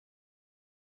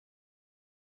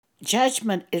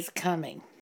Judgment is coming.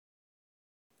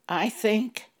 I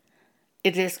think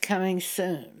it is coming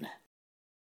soon.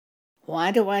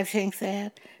 Why do I think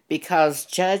that? Because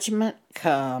judgment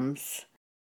comes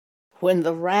when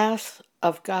the wrath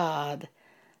of God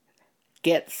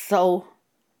gets so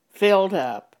filled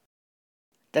up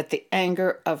that the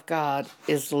anger of God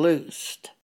is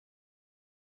loosed.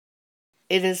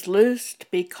 It is loosed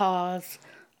because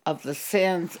of the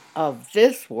sins of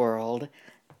this world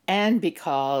and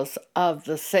because of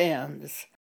the sins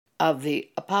of the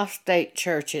apostate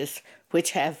churches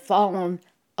which have fallen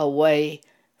away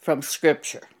from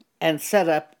Scripture and set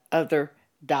up other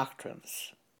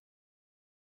doctrines.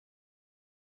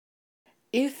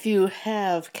 If you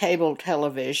have cable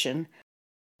television,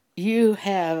 you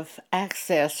have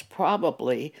access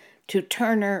probably to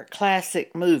Turner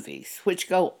Classic Movies, which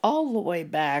go all the way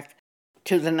back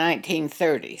to the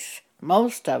 1930s.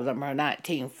 Most of them are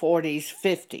 1940s,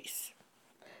 50s.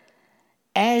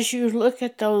 As you look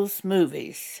at those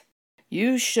movies,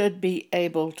 you should be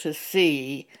able to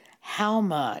see how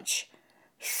much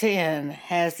sin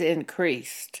has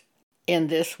increased in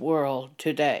this world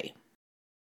today.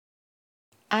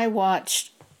 I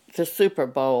watched the Super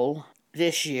Bowl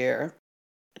this year,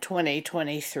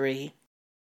 2023.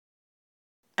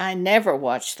 I never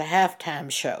watch the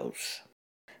halftime shows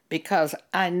because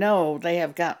I know they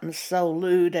have gotten so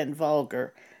lewd and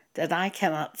vulgar that I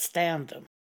cannot stand them.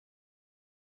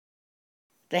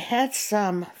 They had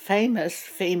some famous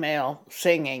female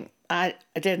singing. I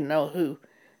didn't know who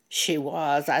she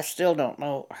was. I still don't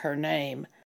know her name.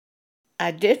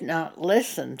 I did not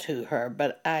listen to her,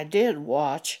 but I did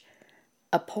watch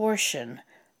a portion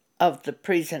of the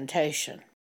presentation.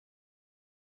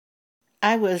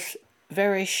 I was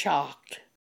very shocked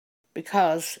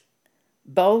because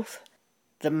both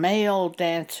the male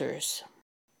dancers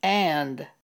and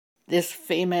this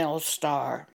female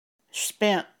star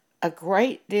spent a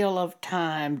great deal of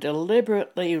time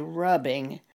deliberately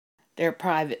rubbing their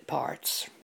private parts.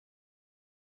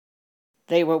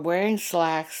 They were wearing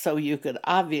slacks so you could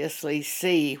obviously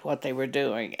see what they were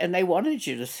doing, and they wanted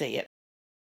you to see it.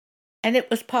 And it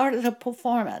was part of the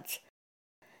performance.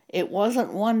 It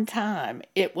wasn't one time.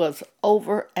 It was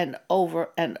over and over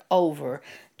and over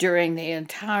during the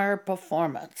entire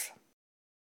performance.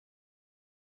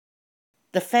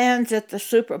 The fans at the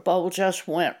Super Bowl just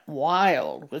went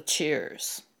wild with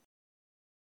cheers.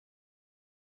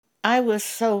 I was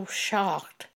so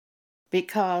shocked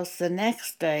because the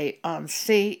next day on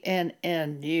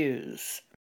CNN News,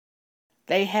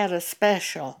 they had a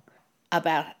special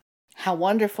about how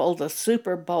wonderful the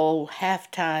Super Bowl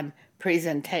halftime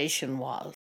presentation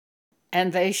was.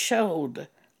 And they showed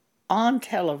on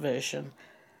television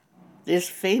this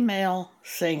female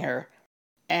singer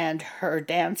and her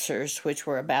dancers, which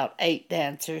were about 8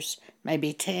 dancers,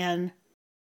 maybe 10.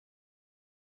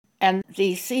 And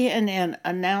the CNN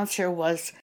announcer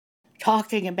was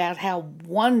talking about how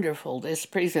wonderful this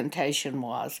presentation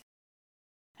was.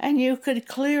 And you could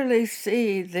clearly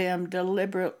see them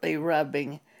deliberately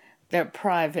rubbing their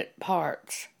private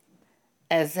parts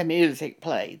as the music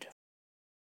played.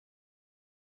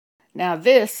 Now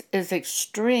this is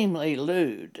extremely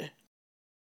lewd.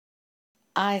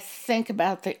 I think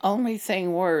about the only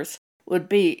thing worse would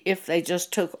be if they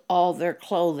just took all their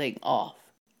clothing off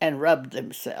and rubbed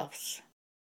themselves.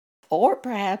 Or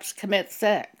perhaps commit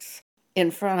sex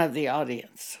in front of the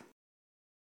audience.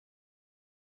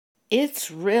 It's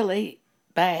really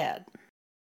bad.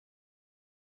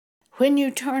 When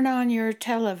you turn on your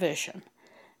television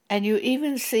and you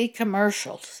even see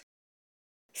commercials,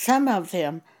 some of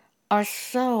them are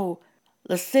so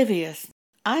lascivious,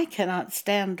 I cannot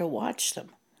stand to watch them.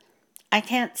 I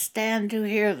can't stand to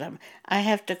hear them. I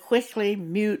have to quickly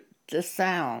mute the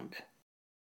sound.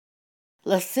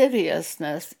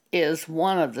 Lasciviousness is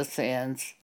one of the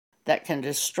sins that can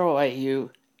destroy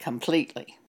you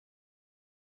completely.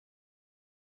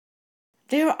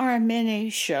 There are many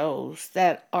shows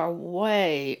that are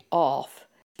way off,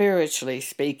 spiritually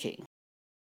speaking.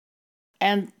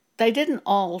 And they didn't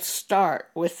all start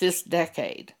with this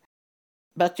decade,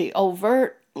 but the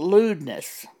overt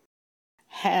lewdness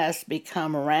has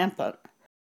become rampant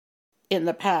in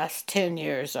the past 10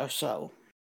 years or so.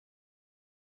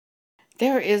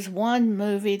 There is one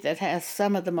movie that has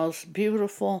some of the most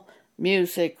beautiful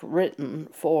music written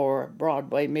for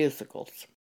Broadway musicals,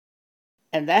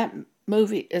 and that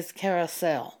movie is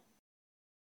Carousel.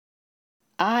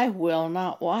 I will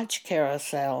not watch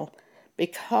Carousel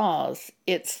because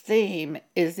its theme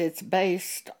is it's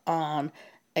based on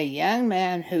a young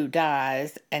man who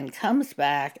dies and comes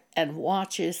back and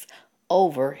watches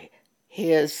over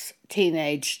his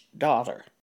teenage daughter.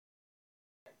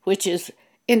 which is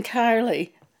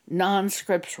entirely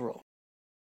non-scriptural.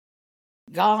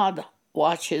 God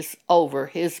watches over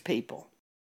his people.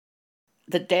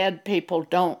 The dead people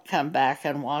don't come back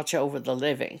and watch over the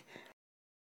living.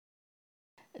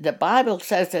 The Bible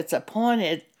says it's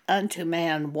appointed unto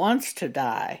man once to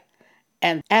die,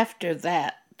 and after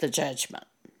that the judgment.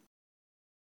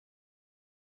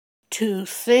 To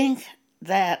think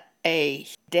that a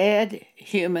dead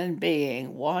human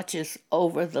being watches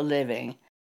over the living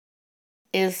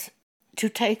is to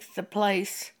take the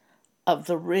place of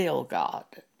the real God.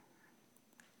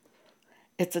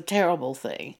 It's a terrible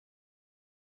thing.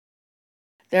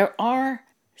 There are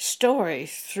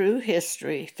stories through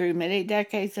history, through many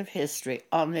decades of history,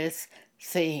 on this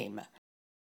theme.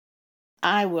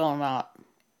 I will not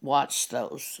watch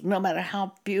those, no matter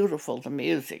how beautiful the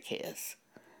music is.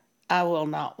 I will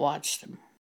not watch them.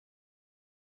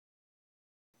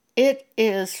 It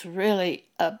is really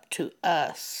up to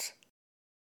us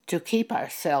to keep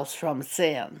ourselves from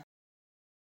sin.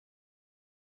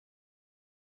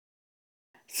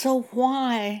 So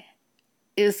why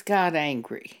is God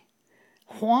angry?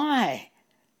 Why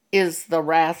is the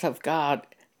wrath of God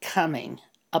coming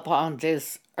upon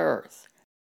this earth?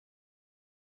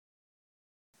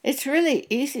 It's really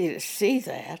easy to see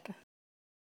that.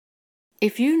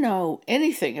 If you know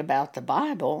anything about the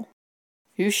Bible,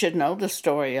 you should know the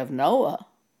story of Noah.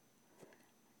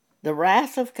 The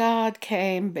wrath of God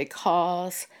came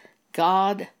because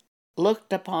God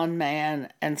looked upon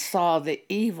man and saw the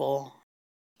evil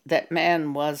that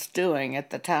man was doing at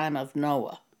the time of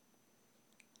Noah.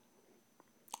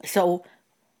 So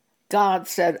God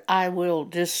said, I will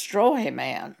destroy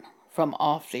man from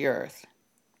off the earth.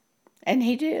 And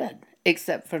he did,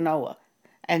 except for Noah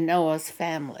and Noah's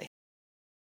family.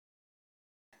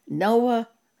 Noah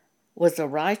was a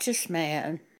righteous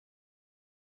man,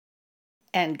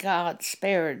 and God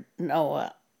spared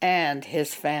Noah and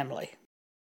his family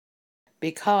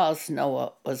because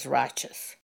Noah was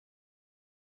righteous.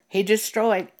 He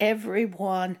destroyed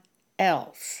everyone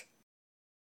else,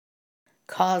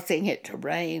 causing it to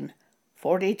rain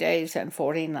 40 days and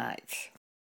 40 nights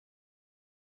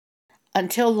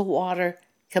until the water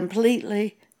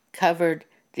completely covered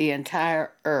the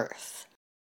entire earth.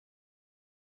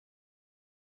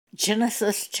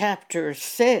 Genesis chapter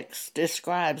 6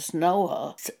 describes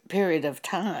Noah's period of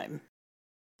time.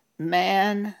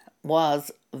 Man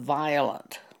was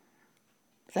violent.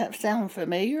 Does that sound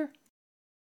familiar?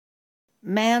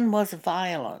 Man was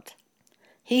violent.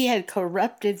 He had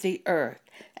corrupted the earth,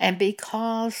 and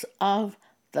because of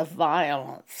the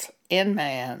violence in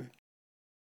man,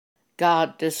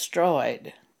 God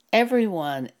destroyed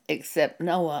everyone except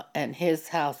Noah and his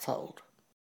household.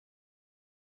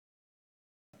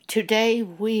 Today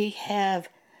we have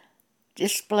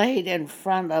displayed in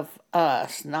front of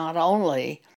us not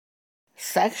only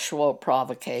sexual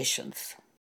provocations,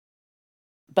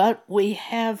 but we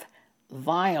have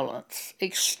violence,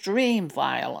 extreme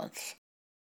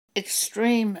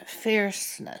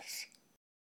fierceness.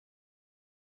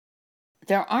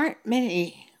 There aren't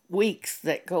many weeks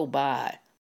that go by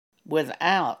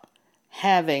without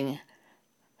having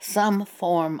some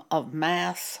form of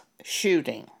mass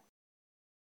shooting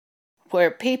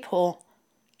where people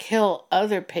kill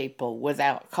other people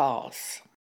without cause.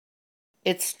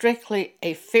 It's strictly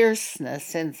a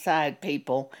fierceness inside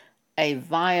people, a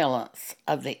violence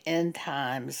of the end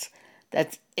times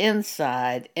that's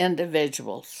inside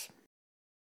individuals.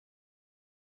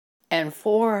 And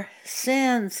for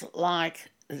sins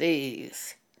like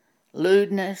these,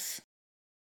 lewdness,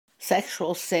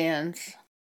 sexual sins,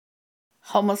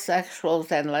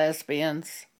 homosexuals and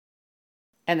lesbians,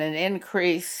 and an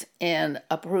increase in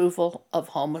approval of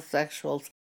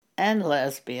homosexuals and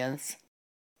lesbians,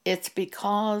 it's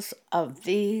because of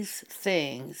these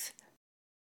things,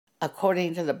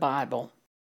 according to the Bible,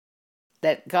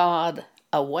 that God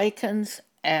awakens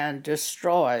and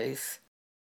destroys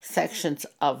sections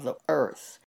of the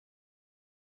earth.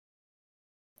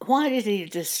 Why did he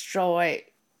destroy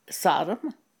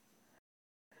Sodom?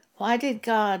 Why did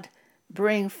God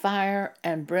bring fire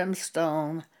and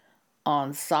brimstone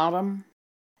on Sodom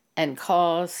and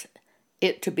cause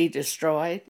it to be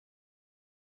destroyed?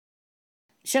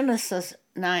 Genesis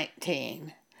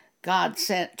 19, God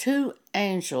sent 2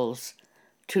 angels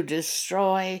to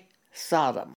destroy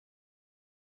Sodom.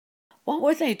 What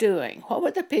were they doing? What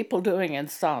were the people doing in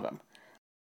Sodom?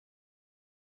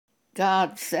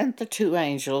 God sent the 2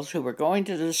 angels who were going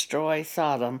to destroy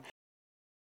Sodom.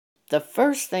 The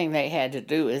first thing they had to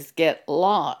do is get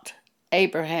Lot,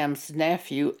 Abraham's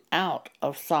nephew, out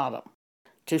of Sodom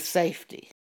to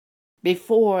safety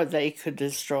before they could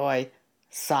destroy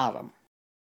Sodom.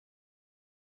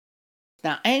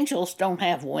 Now, angels don't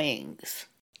have wings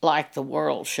like the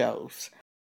world shows.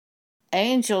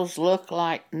 Angels look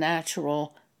like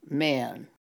natural men.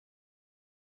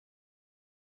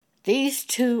 These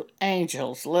two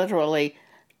angels literally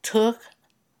took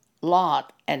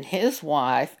Lot and his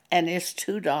wife and his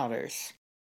two daughters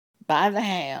by the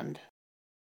hand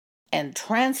and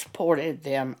transported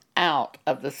them out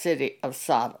of the city of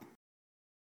Sodom.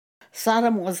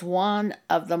 Sodom was one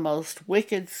of the most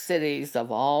wicked cities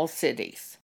of all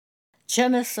cities.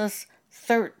 Genesis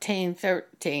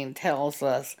 13:13 tells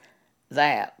us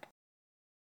that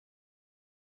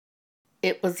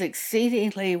it was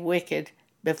exceedingly wicked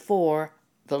before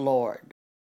the Lord.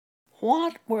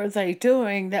 What were they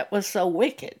doing that was so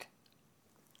wicked?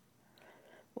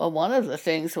 Well, one of the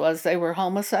things was they were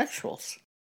homosexuals.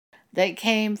 They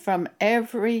came from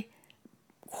every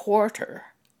quarter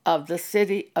of the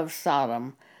city of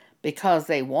Sodom because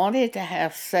they wanted to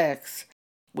have sex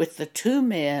with the two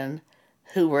men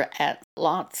who were at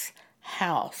Lot's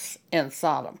house in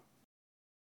Sodom.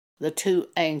 The two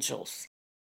angels.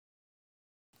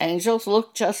 Angels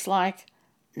look just like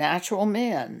natural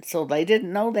men, so they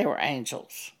didn't know they were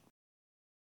angels.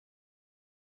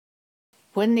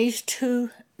 When these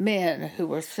two men who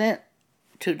were sent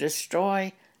to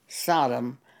destroy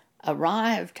Sodom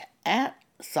arrived at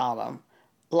Sodom,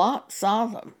 Lot saw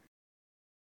them.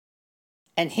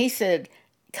 And he said,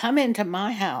 "Come into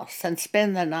my house and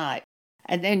spend the night,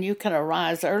 and then you can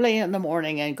arise early in the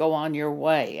morning and go on your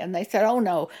way." And they said, "Oh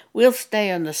no, we'll stay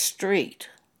in the street."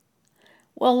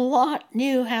 Well, Lot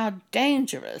knew how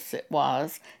dangerous it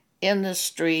was in the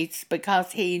streets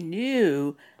because he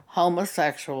knew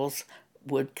homosexuals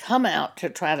would come out to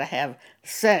try to have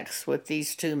sex with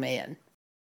these two men.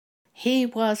 He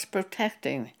was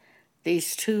protecting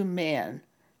these two men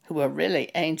who were really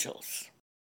angels.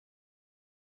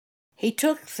 He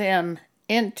took them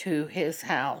into his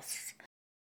house,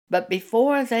 but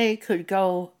before they could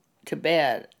go to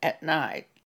bed at night,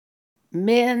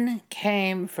 men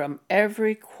came from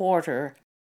every quarter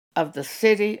of the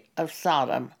city of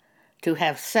Sodom to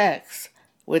have sex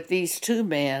with these two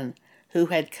men who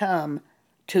had come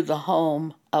to the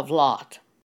home of Lot.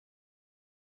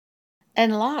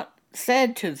 And Lot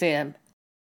said to them,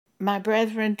 "My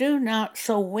brethren, do not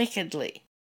so wickedly."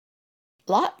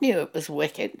 Lot knew it was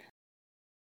wicked.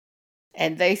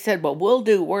 And they said, "Well, we'll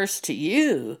do worse to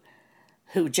you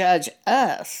who judge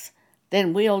us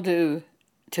than we'll do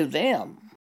to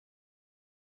them."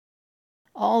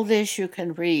 All this you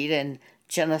can read in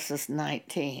Genesis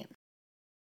 19.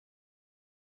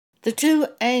 The two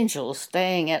angels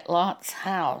staying at Lot's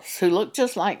house, who looked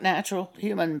just like natural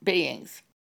human beings,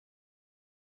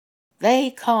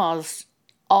 they caused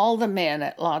all the men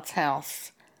at Lot's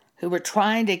house who were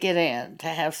trying to get in to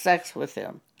have sex with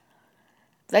him,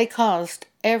 they caused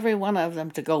every one of them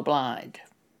to go blind.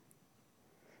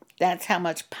 That's how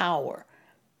much power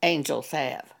angels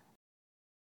have.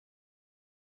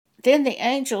 Then the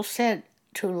angel said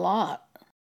to Lot,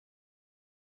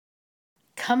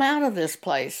 "Come out of this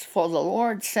place, for the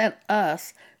Lord sent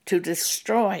us to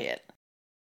destroy it.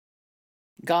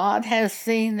 God has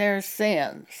seen their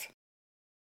sins,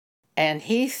 and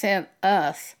he sent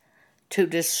us to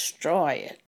destroy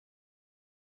it."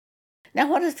 Now,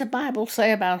 what does the Bible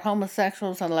say about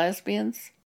homosexuals and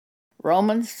lesbians?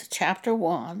 Romans chapter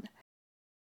 1.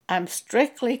 I'm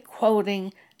strictly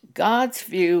quoting God's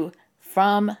view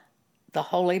from the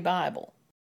Holy Bible.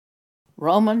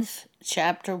 Romans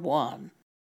chapter 1.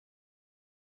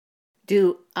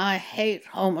 Do I hate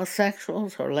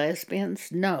homosexuals or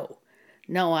lesbians? No.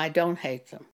 No, I don't hate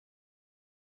them.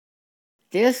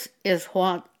 This is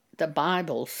what the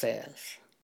Bible says.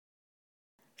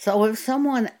 So if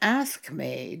someone asks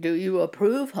me, "Do you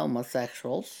approve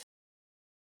homosexuals?"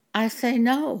 I say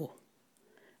no,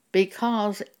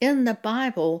 because in the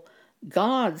Bible,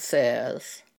 God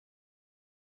says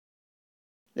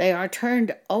they are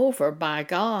turned over by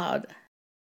God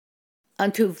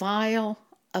unto vile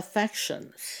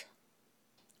affections.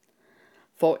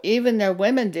 For even their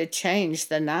women did change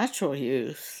the natural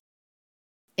use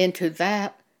into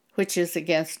that which is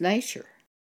against nature.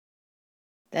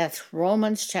 That's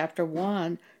Romans chapter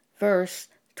 1, verse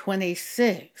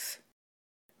 26,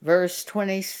 verse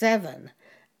 27,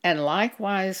 and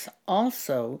likewise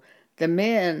also the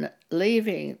men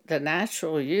leaving the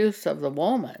natural use of the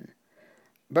woman,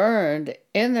 burned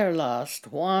in their lust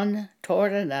one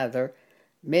toward another,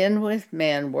 men with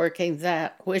men, working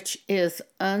that which is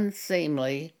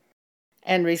unseemly,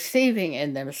 and receiving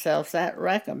in themselves that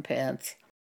recompense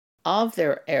of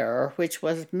their error which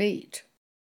was meet.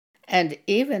 And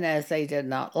even as they did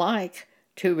not like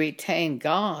to retain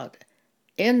God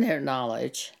in their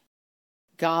knowledge,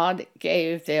 God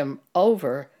gave them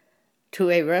over to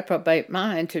a reprobate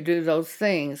mind to do those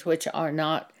things which are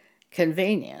not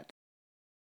convenient.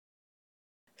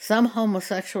 Some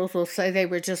homosexuals will say they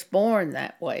were just born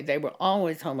that way. They were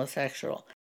always homosexual.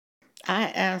 I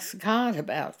asked God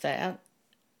about that,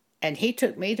 and He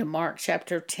took me to Mark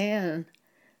chapter 10,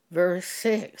 verse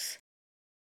 6.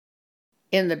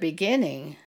 In the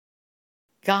beginning,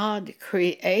 God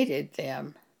created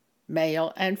them,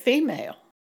 male and female,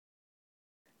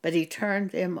 but He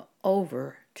turned them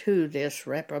over to this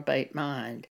reprobate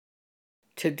mind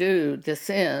to do the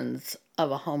sins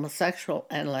of a homosexual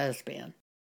and lesbian.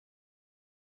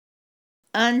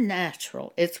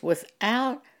 Unnatural. It's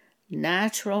without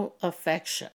natural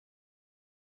affection.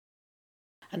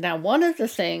 And now, one of the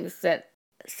things that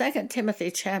 2 Timothy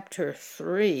chapter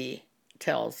 3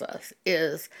 tells us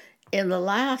is, in the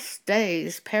last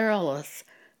days, perilous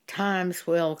times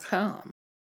will come.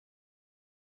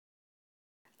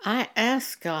 I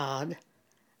asked God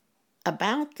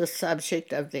about the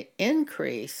subject of the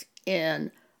increase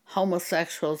in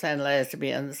homosexuals and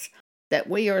lesbians that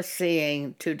we are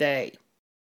seeing today.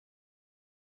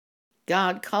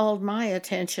 God called my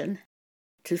attention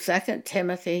to 2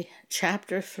 Timothy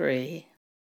chapter 3.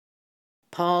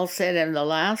 Paul said, in the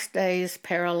last days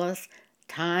perilous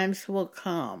times will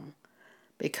come,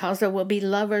 because there will be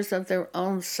lovers of their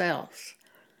own selves.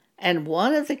 And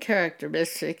one of the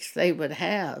characteristics they would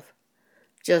have,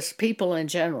 just people in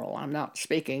general, I'm not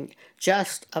speaking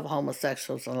just of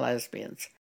homosexuals and lesbians,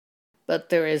 but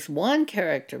there is one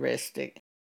characteristic: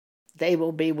 they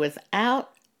will be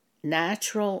without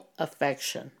natural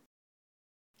affection.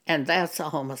 And that's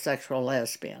a homosexual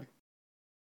lesbian.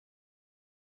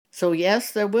 So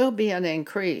yes, there will be an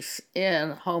increase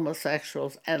in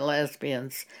homosexuals and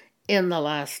lesbians in the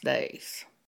last days.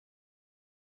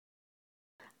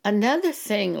 Another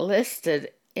thing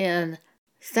listed in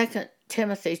 2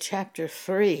 Timothy chapter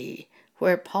 3,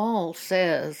 where Paul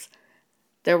says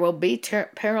there will be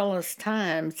perilous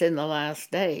times in the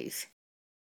last days,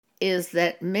 is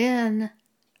that men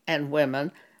and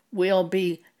women will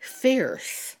be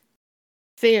fierce,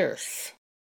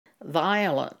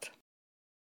 violent,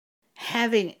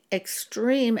 having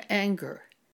extreme anger.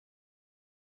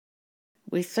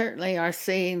 We certainly are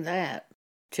seeing that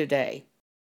today.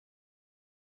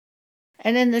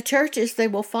 And in the churches, they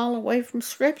will fall away from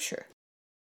Scripture.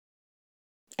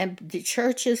 And the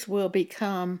churches will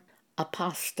become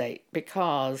apostate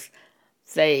because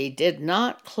they did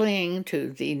not cling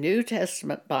to the New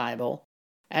Testament Bible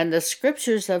and the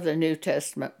scriptures of the New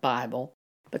Testament Bible,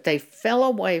 but they fell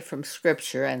away from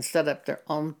Scripture and set up their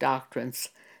own doctrines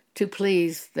to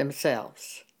please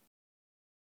themselves.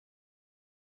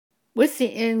 With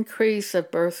the increase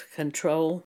of birth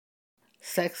control,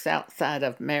 sex outside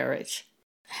of marriage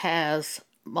has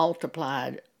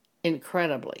multiplied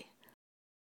incredibly.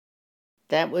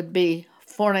 That would be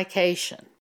fornication.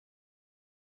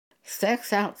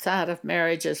 Sex outside of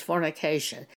marriage is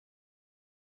fornication.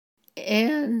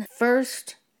 In 1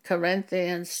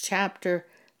 Corinthians chapter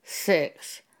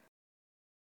 6,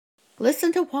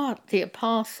 listen to what the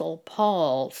Apostle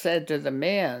Paul said to the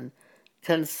men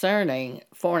concerning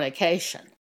fornication.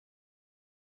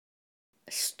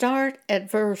 Start at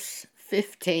verse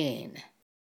 15.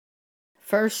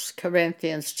 1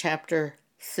 Corinthians chapter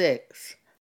 6.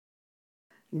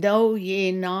 Know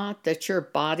ye not that your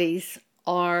bodies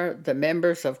are the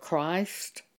members of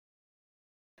Christ?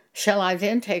 Shall I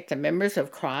then take the members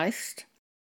of Christ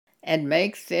and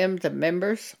make them the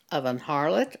members of an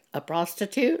harlot, a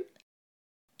prostitute?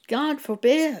 God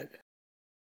forbid.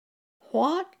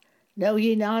 What? Know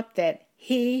ye not that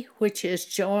he which is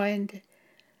joined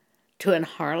to an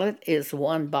harlot is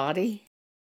one body?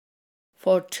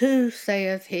 For two,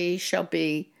 saith he, shall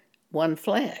be one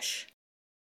flesh.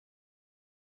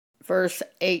 Verse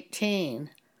 18,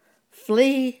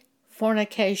 flee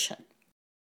fornication.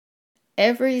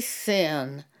 Every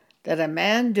sin that a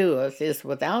man doeth is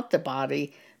without the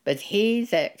body, but he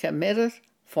that committeth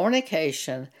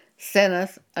fornication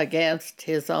sinneth against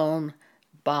his own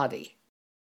body.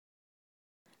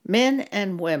 Men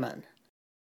and women,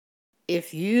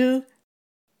 if you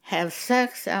have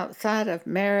sex outside of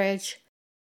marriage,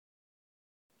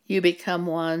 you become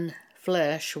one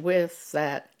flesh with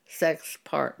that sex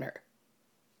partner.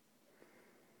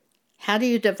 How do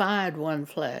you divide one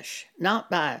flesh? Not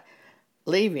by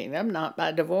leaving them, not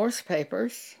by divorce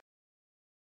papers.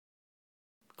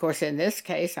 Of course, in this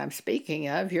case I'm speaking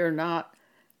of, you're not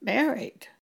married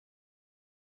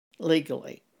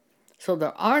legally. So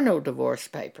there are no divorce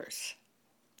papers.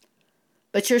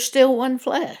 But you're still one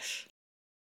flesh.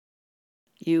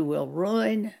 You will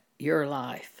ruin your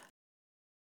life.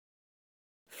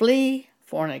 Flee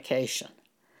fornication.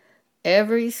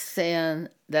 Every sin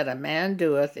that a man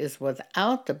doeth is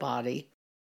without the body,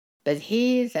 but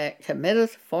he that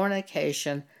committeth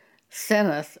fornication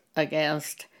sinneth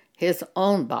against his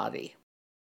own body.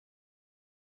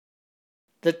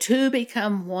 The two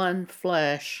become one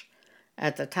flesh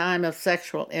at the time of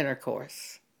sexual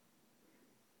intercourse.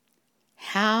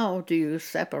 How do you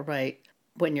separate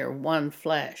when you're one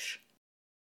flesh?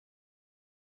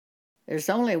 There's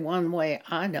only one way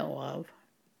I know of,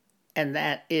 and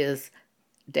that is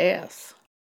death.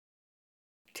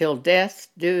 Till death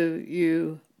do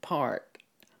you part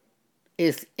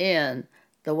is in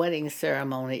the wedding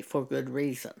ceremony for good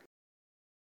reason.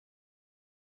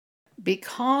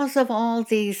 Because of all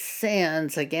these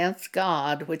sins against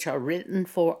God which are written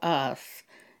for us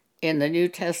in the New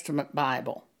Testament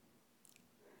Bible,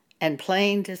 and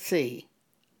plain to see,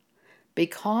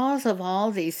 because of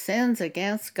all these sins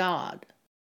against God,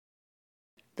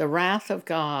 the wrath of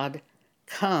God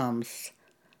comes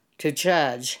to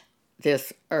judge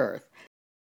this earth.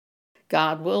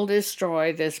 God will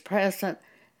destroy this present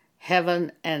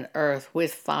heaven and earth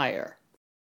with fire,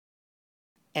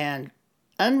 and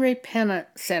unrepentant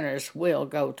sinners will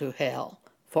go to hell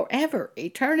forever,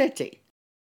 eternity.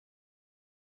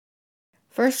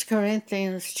 1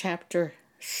 Corinthians chapter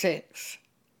 6,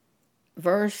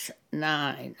 verse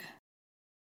 9.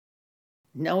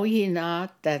 Know ye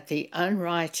not that the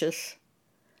unrighteous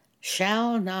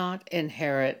shall not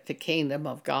inherit the kingdom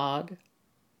of God?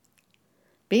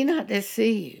 Be not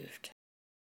deceived.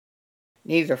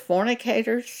 Neither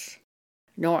fornicators,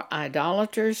 nor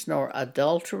idolaters, nor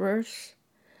adulterers,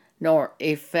 nor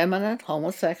effeminate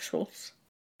homosexuals,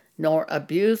 nor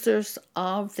abusers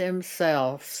of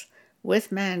themselves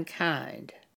with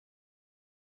mankind,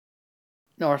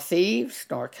 nor thieves,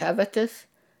 nor covetous,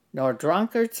 nor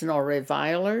drunkards, nor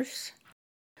revilers,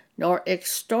 nor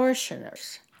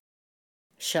extortioners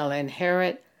shall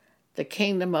inherit the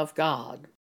kingdom of God.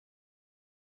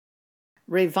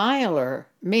 Reviler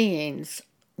means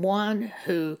one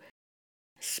who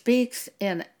speaks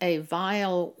in a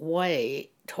vile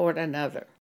way toward another.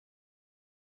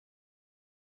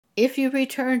 If you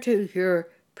return to your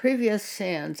previous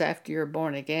sins after you're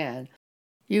born again,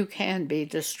 you can be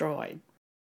destroyed.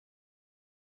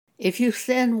 If you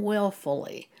sin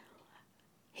willfully,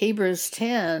 Hebrews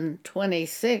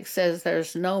 10:26 says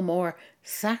there's no more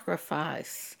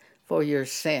sacrifice for your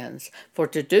sins, for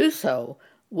to do so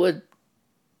would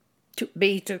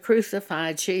be to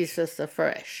crucify Jesus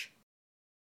afresh.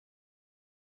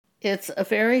 It's a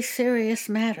very serious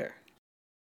matter.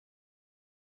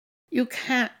 You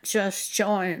can't just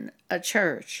join a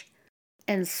church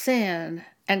and sin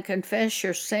and confess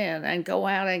your sin and go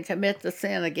out and commit the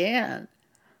sin again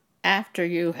after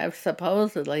you have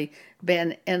supposedly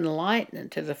been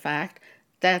enlightened to the fact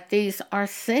that these are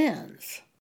sins.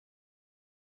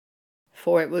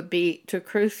 For it would be to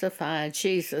crucify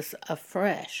Jesus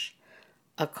afresh,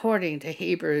 according to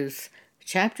Hebrews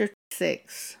chapter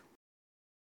 6.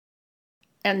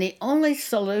 And the only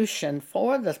solution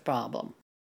for this problem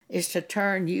is to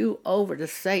turn you over to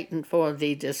Satan for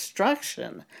the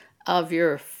destruction of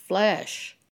your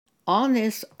flesh on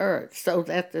this earth so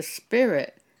that the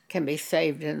spirit can be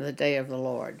saved in the day of the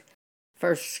Lord.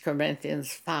 1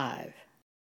 Corinthians 5.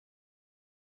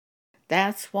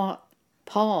 That's what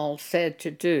Paul said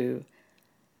to do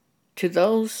to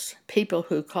those people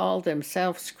who call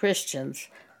themselves Christians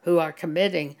who are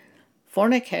committing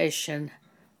fornication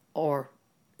or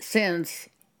sins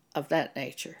of that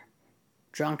nature.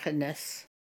 Drunkenness,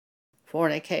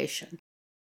 fornication.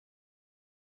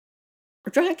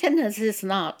 Drunkenness is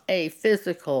not a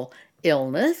physical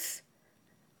illness.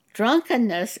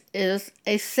 Drunkenness is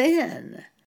a sin.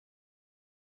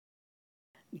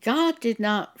 God did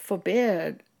not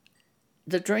forbid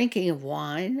the drinking of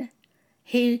wine.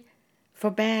 He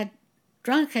forbade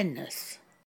drunkenness.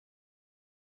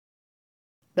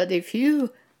 But if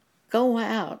you go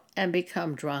out and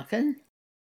become drunken,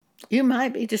 you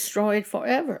might be destroyed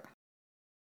forever.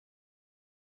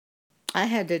 I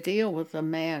had to deal with a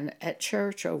man at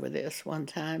church over this one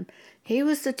time. He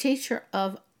was the teacher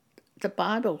of the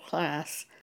Bible class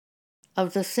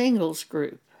of the singles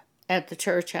group at the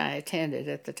church I attended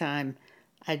at the time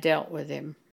I dealt with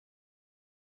him.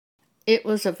 It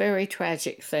was a very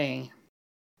tragic thing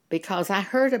because I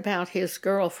heard about his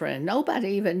girlfriend. Nobody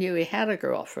even knew he had a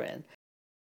girlfriend.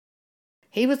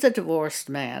 He was a divorced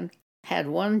man, had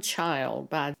one child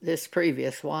by this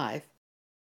previous wife.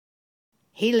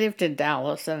 He lived in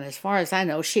Dallas, and as far as I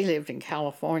know, she lived in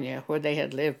California, where they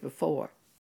had lived before.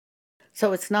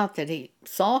 So it's not that he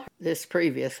saw this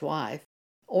previous wife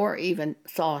or even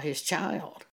saw his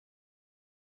child.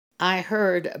 I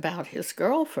heard about his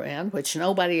girlfriend, which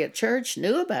nobody at church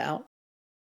knew about.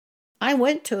 I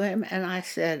went to him and I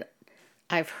said,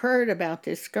 I've heard about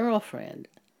this girlfriend.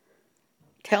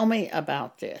 Tell me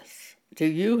about this. Do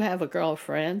you have a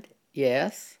girlfriend?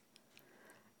 Yes.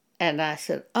 And I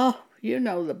said, oh, you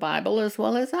know the Bible as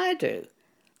well as I do.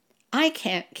 I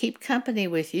can't keep company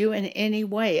with you in any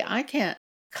way. I can't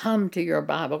come to your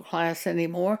Bible class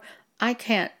anymore. I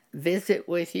can't visit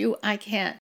with you. I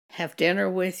can't have dinner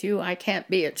with you. I can't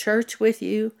be at church with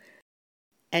you.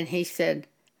 And he said,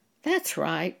 that's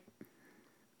right.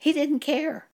 He didn't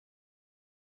care.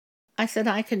 I said,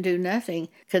 I can do nothing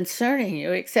concerning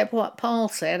you except what Paul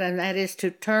said, and that is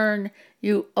to turn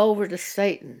you over to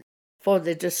Satan for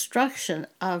the destruction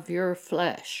of your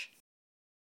flesh,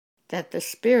 that the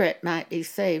spirit might be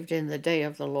saved in the day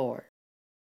of the Lord.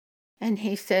 And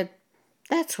he said,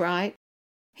 that's right.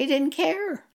 He didn't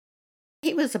care.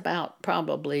 He was about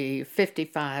probably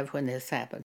 55 when this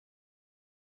happened.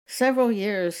 Several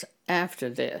years after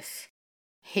this,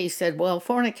 he said, well,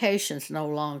 fornication's no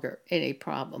longer any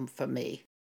problem for me.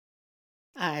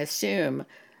 I assume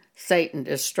Satan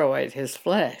destroyed his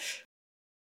flesh.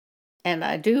 And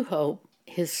I do hope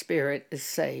his spirit is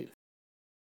saved.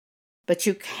 But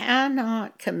you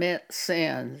cannot commit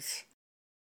sins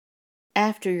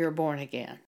after you're born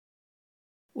again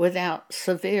without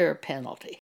severe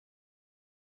penalty.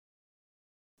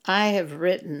 I have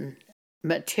written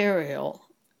material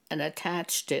and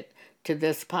attached it to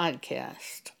this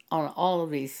podcast on all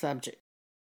of these subjects.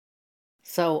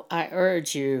 So I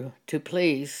urge you to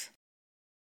please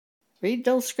read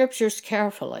those scriptures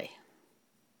carefully.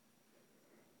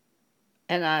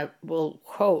 And I will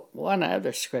quote one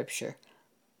other scripture,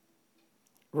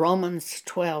 Romans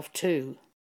 12:2.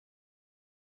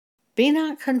 Be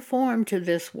not conformed to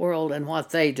this world and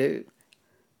what they do,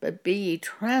 but be ye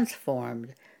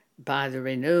transformed by the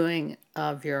renewing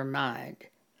of your mind.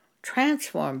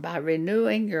 Transformed by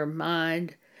renewing your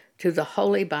mind to the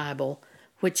Holy Bible,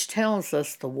 which tells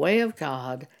us the way of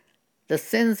God, the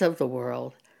sins of the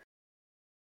world,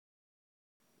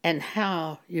 and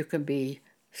how you can be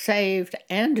saved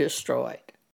and destroyed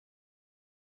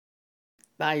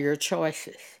by your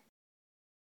choices.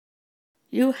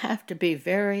 You have to be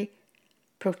very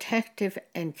protective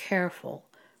and careful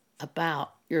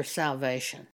about your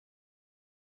salvation.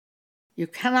 You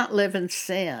cannot live in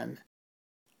sin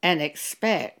and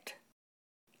expect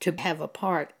to have a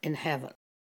part in heaven.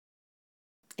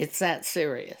 It's that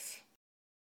serious.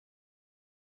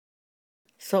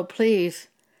 So please,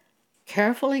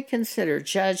 carefully consider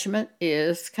judgment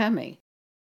is coming.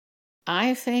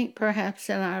 I think perhaps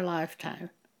in our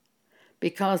lifetime,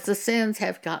 because the sins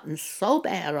have gotten so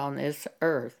bad on this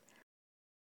earth.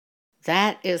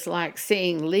 That is like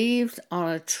seeing leaves on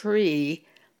a tree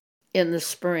in the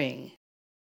spring.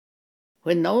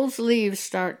 When those leaves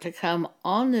start to come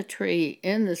on the tree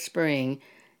in the spring,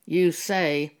 you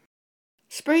say,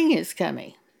 spring is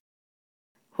coming.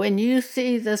 When you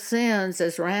see the sins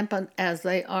as rampant as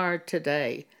they are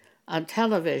today on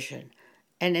television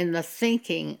and in the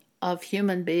thinking of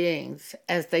human beings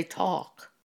as they talk,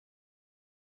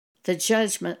 the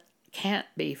judgment can't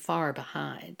be far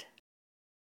behind.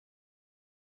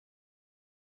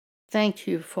 Thank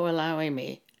you for allowing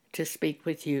me to speak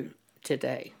with you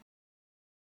today.